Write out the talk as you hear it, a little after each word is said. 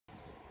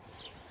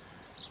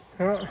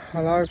Well,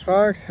 hello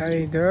folks, how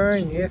you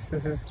doing? Yes,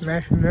 this is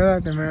Matthew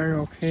Miller, the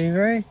Manual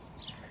Kiwi.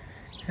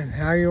 And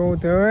how you all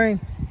doing?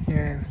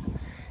 And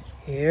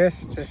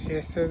yes, just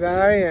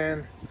yesterday,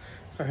 and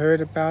I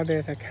heard about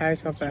there's a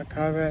case of that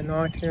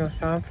COVID-19 or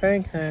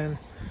something, and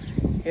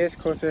yes,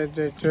 because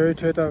it's due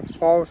to the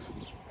false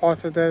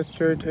positives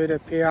due to the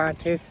PR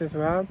test as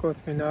well, because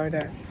we know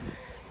that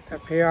the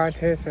PR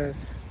test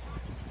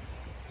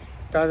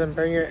doesn't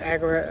bring you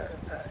accurate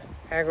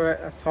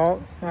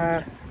assault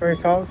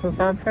results or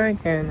something,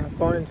 and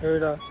according to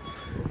the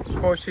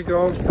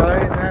Portugal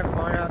study, they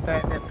find out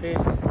that the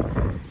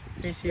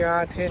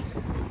PCR test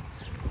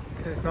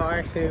is not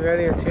actually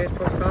really a test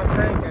or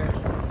something,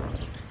 and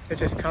it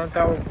just comes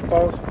out with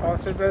false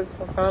positives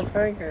or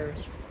something. And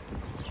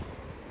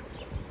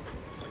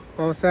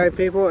I'll say,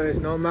 people, there's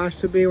not much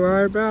to be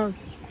worried about.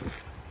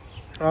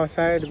 I'll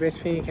say the best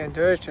thing you can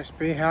do is just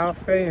be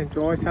healthy,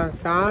 enjoy some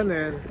sun,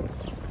 and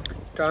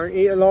don't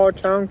eat a lot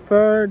of junk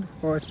food,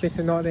 or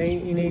especially not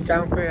eat any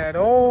junk food at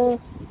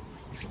all.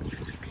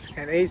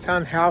 And eat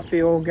some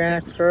healthy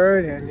organic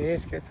food, and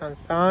yes, get some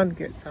sun,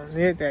 get some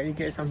net, that you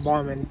get some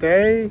vitamin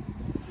D.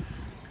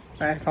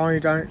 But as long as you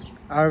don't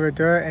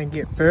overdo it and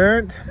get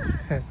burnt,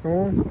 that's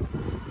all.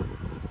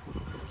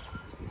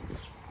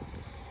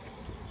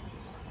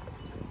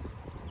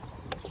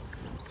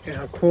 And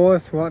of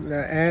course, what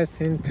the ads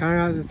turn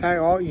out to say,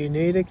 oh, you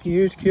need to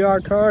use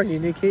QR code, you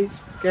need to keep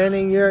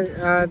scanning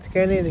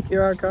the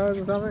QR codes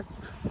or something.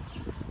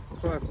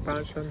 What a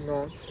bunch of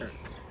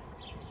nonsense.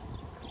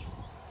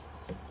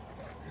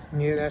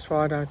 Yeah, that's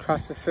why I don't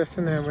trust the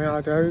system, and when I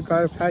do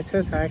go to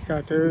places, I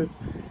do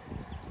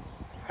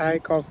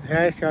fake off.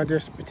 Actually, I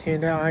just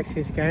pretend that I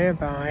actually scan it,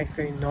 but I'm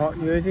actually not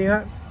using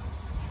it.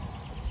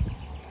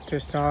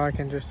 Just so I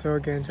can just still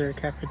get into the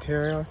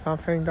cafeteria or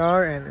something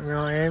though, and when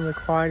I am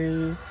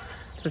required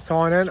to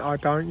sign in, I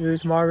don't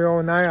use my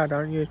real name, I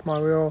don't use my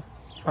real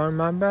phone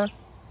number.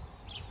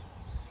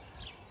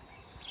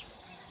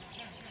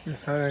 And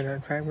so they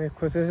don't track me,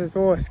 because this is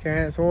all a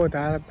scan, it's all a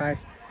database.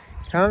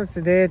 It comes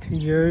there to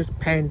use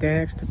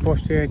pandemics to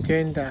push their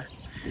agenda,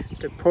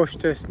 to push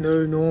this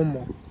new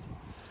normal.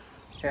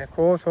 And of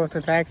course, with the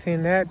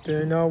vaccine that, do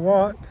you know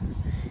what?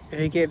 If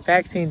you get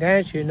vaccine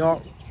damage, you're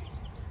not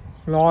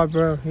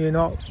liability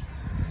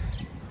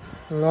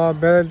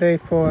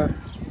for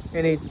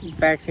any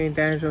vaccine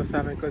damage or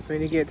something, because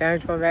when you get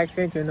damage from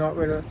vaccines, you're not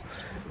really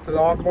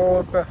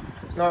liable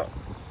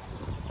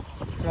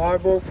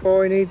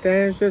for any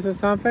damages or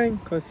something,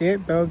 because yeah,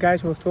 Bill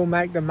Gates will still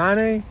make the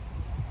money,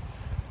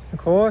 of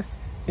course,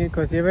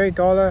 because every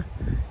dollar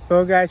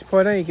Bill Gates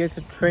put in, he gets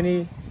a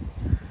 20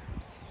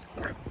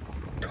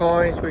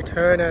 times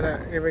return at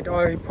every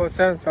dollar he puts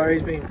in. So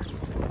he's been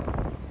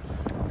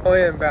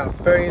putting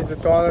about billions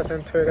of dollars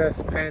into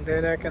this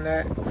pandemic and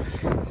that.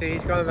 So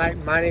he's going to make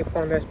money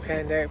from this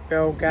pandemic,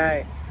 Bill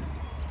Gates.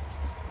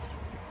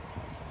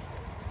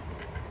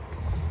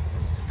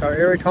 So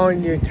every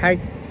time you take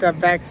the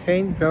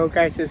vaccine, Bill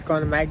Gates is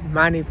going to make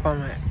money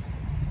from it.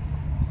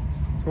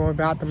 It's all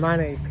about the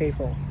money,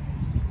 people.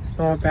 It's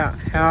not about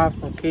health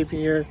or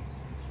keeping you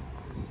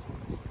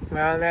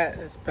well. That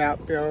it's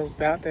about the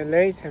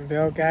elites and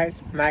Bill Gates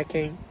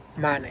making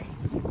money.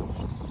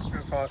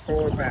 That's what it's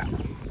all about.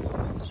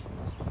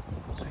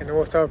 And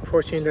also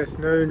pushing this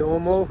new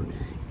normal,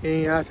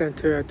 getting us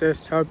into a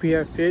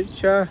dystopia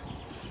future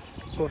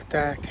with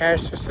the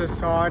cashless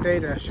society,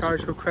 the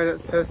social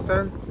credit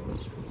system.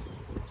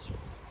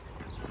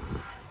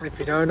 If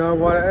you don't know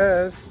what it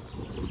is,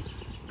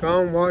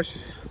 go and watch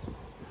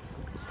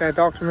that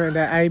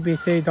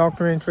ABC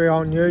documentary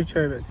on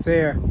YouTube. It's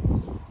there.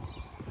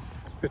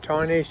 The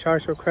Chinese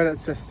social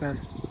credit system.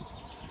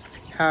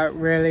 How it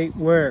really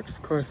works.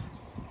 Because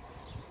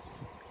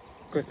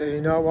you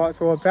know what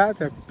it's all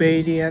about? It's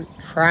obedient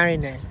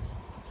training.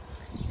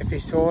 If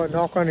you're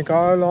not going to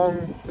go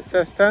along the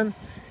system,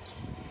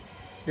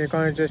 they're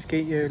going to just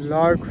get you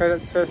low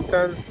credit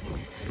system.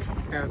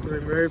 They have to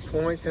remove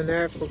points in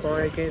there for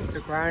going against the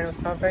grain or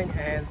something,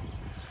 and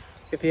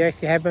if you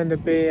actually happen to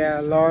be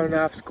a low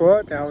enough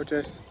score, they'll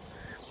just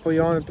put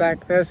you on the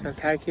blacklist and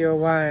take you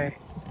away.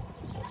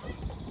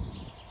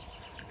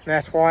 And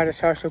that's why the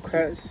social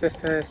credit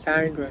system is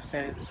dangerous,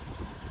 and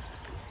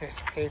yes,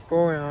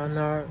 people, and I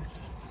know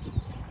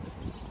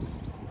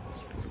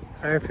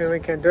anything we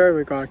can do,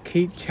 we got to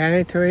keep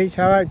chatting to each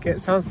other,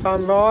 get some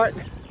sunlight,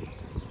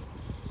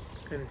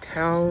 and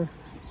tell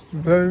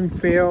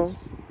Bloomfield,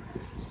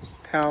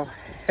 tell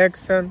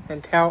Hickson,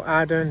 and tell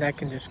Arden they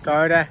can just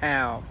go to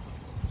hell.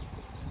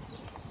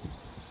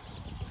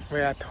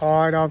 We are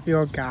tired of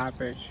your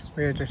garbage.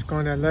 We are just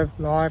going to live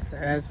life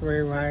as we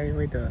do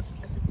it.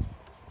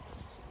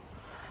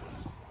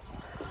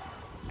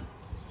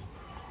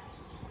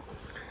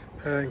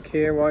 I don't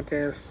care what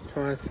they're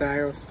trying to say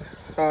or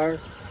so.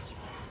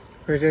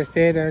 We're just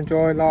there to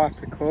enjoy life,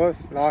 because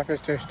life is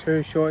just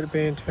too short to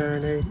be in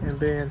tyranny and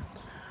being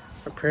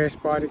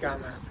oppressed by the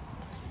government.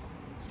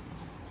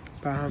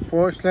 But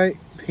unfortunately,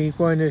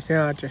 people in New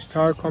Zealand are just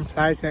so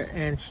complacent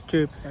and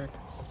stupid.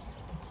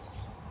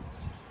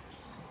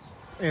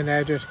 And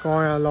they're just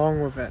going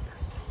along with it.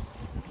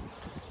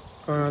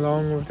 going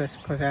along with this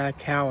because they're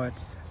cowards.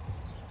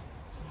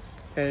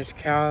 They just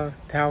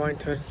cowering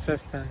to the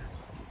system.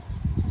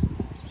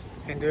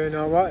 And do you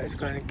know what it's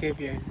going to give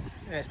you?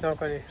 It's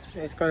going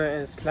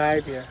to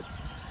enslave you.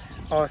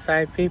 Or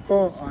say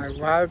people, I'd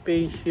rather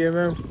be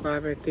human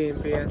rather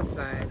than be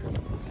enslaved.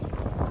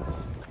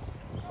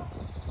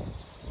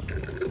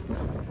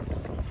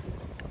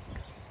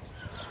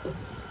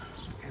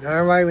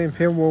 Another way when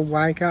people will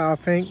wake up,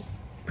 I think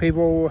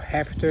people will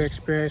have to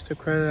experience the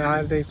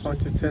criminality from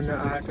the tyranny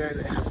and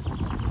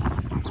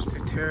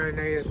the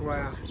tyranny as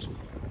well.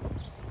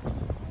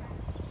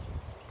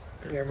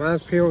 And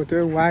once people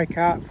do wake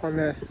up from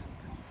the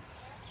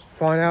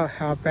find out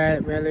how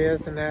bad it really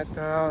is and that,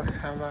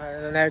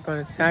 and they're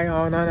going to say,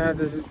 oh no,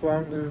 this is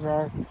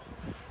wrong,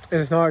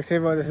 this is not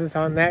acceptable, this is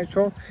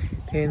unnatural.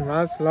 Then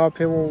once a lot of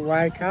people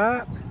wake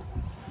up,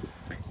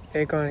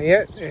 they're going to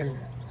hit and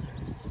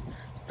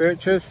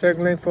virtues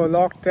signaling for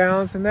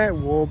lockdowns and that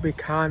will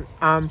become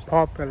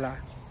unpopular.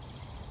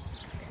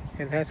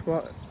 And that's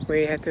what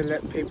we had to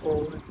let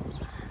people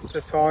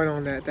decide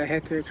on that. They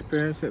had to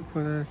experience it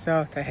for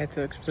themselves. They had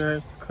to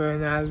experience the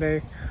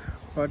criminality,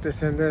 what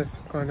this and this is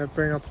going to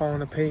bring upon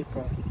the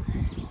people.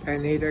 They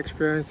need to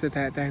experience it,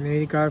 that they need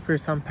to go through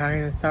some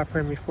pain and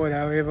suffering before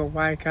they'll ever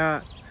wake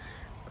up.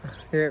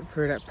 Get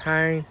through that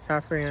pain,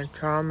 suffering and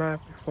trauma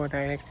before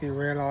they actually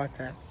realise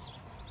it.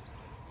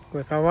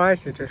 Because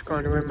otherwise they're just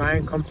going to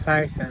remain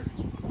complacent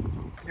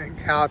and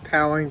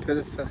kowtowing to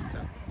the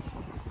system.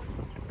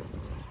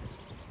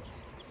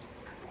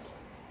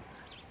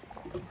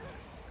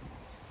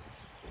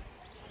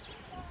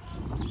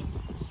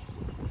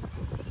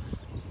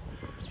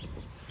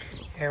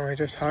 And we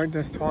just hope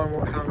this time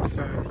will come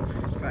soon,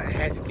 but it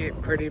has to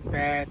get pretty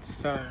bad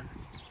soon.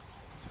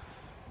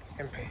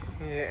 And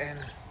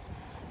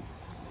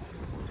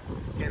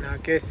I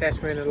guess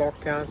that's when the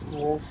lockdowns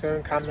will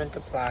soon come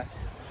into place.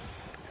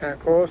 And of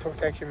course, with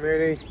the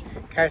community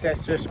case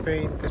that's just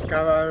been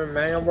discovered over in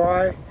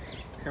Mangawai,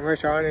 and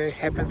which only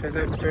happened to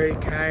live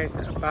 30 k's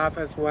above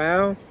as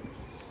well.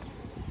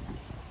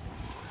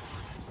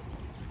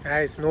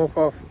 It's north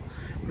of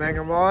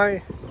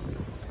Mangawai.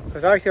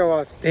 Because actually I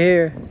was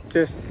there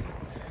just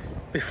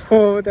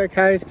before the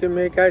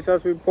community case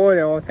was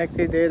reported. I was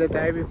actually there the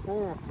day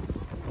before.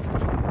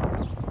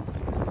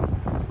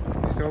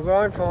 Still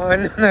going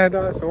fine,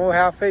 it's all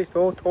healthy,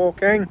 still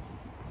talking.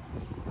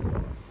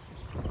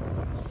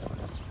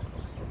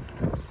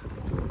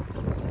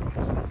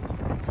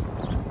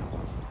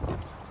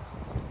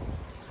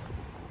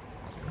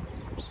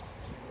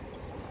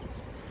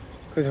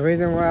 Because the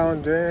reason why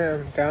I'm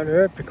down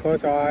here is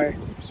because I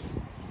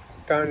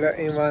don't let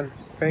anyone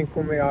think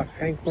for me, I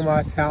think for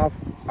myself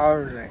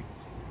only.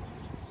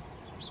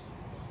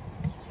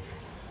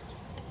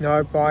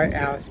 Nobody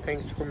else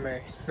thinks for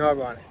me,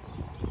 nobody.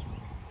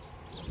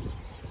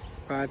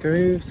 But I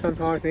do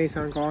sometimes need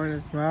some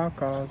guidance as well,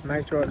 because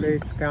make sure it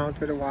leads down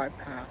to the right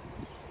path.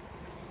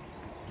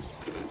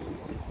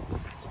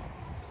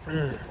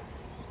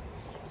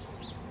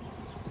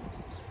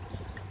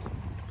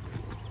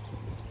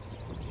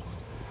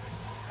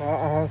 Well,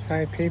 I'll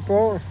say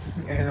people,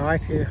 and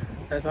that's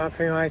one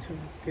thing I like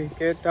to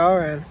get though,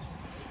 and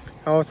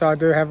also I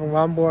do have a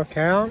Rumble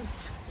account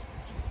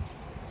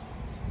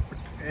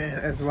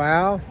as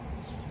well.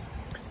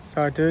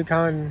 So I do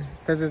come and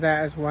visit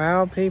that as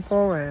well,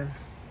 people, and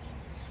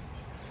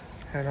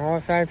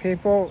I'll say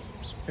people,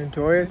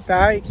 enjoy this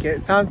day,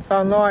 get some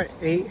sunlight,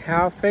 eat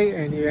healthy,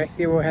 and you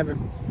actually will have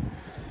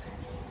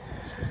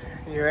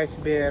you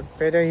actually be a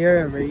better you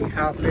and be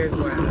healthy as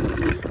well.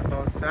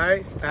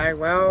 Also, stay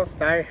well,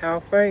 stay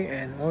healthy,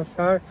 and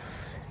also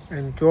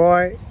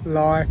enjoy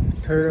life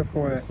to the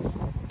fullest.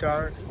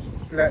 Don't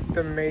let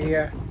the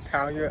media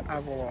tell you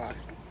otherwise.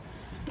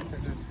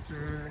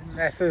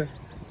 This is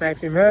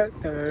Matthew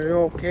Mitt, the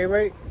Real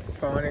Kiwi,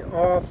 signing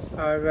off,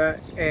 over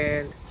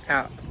and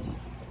out.